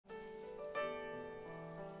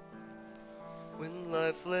When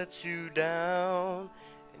life lets you down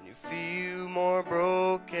and you feel more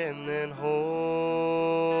broken than whole,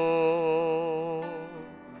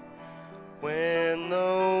 when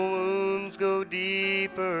the wounds go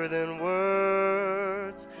deeper than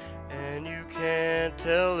words and you can't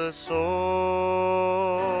tell a soul,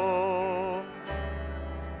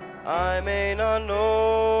 I may not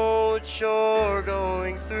know what you're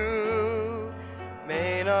going through,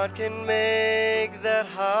 may not can make that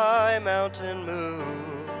high mountain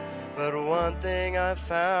move, but one thing I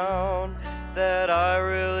found that I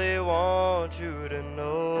really want you to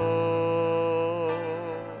know: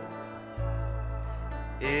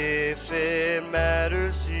 if it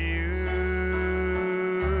matters to you,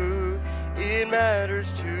 it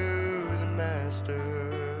matters to the Master.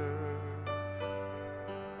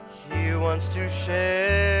 He wants to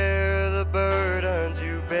share the burdens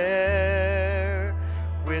you bear,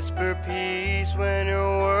 whisper peace when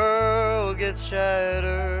your world gets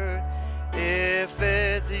shattered. If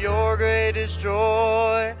it's your greatest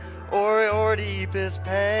joy or your deepest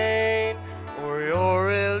pain, or you're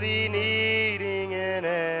really needing an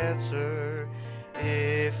answer,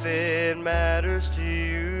 if it matters to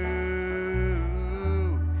you,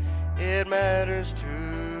 it matters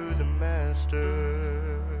to the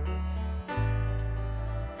Master.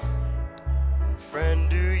 Friend,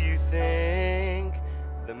 do you think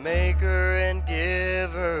the maker and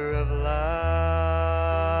giver of life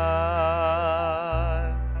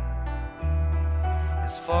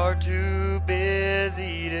is far too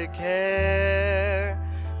busy to care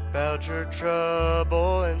about your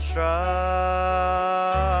trouble and strife?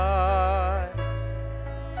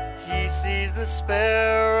 He sees the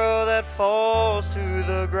sparrow that falls to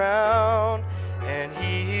the ground, and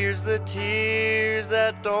he hears the tears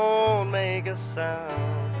that don't make a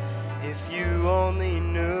sound. If you only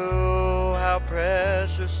knew how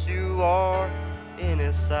precious you are in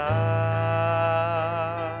his sight.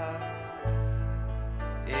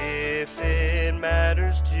 If it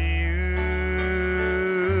matters to you,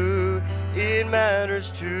 it matters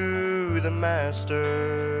to the Master.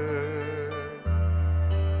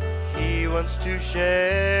 He wants to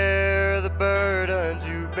share the burdens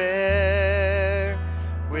you bear,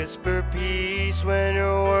 whisper peace when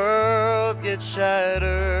your world gets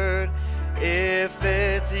shattered. If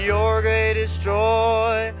it's your greatest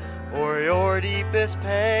joy or your deepest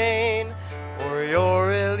pain, or you're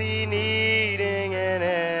really needing an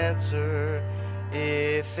answer,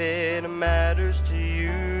 if it matters to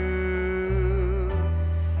you,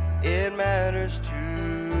 it matters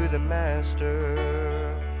to the Master.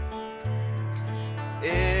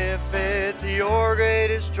 If it's your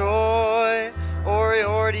greatest joy or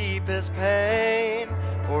your deepest pain,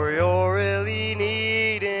 or you're really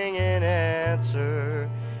needing an answer,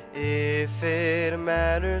 if it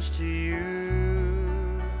matters to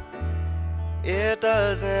you, it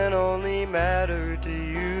doesn't only matter to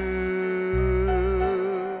you.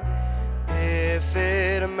 If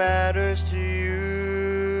it matters to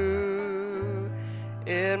you,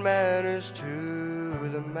 it matters to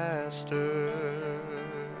the Master.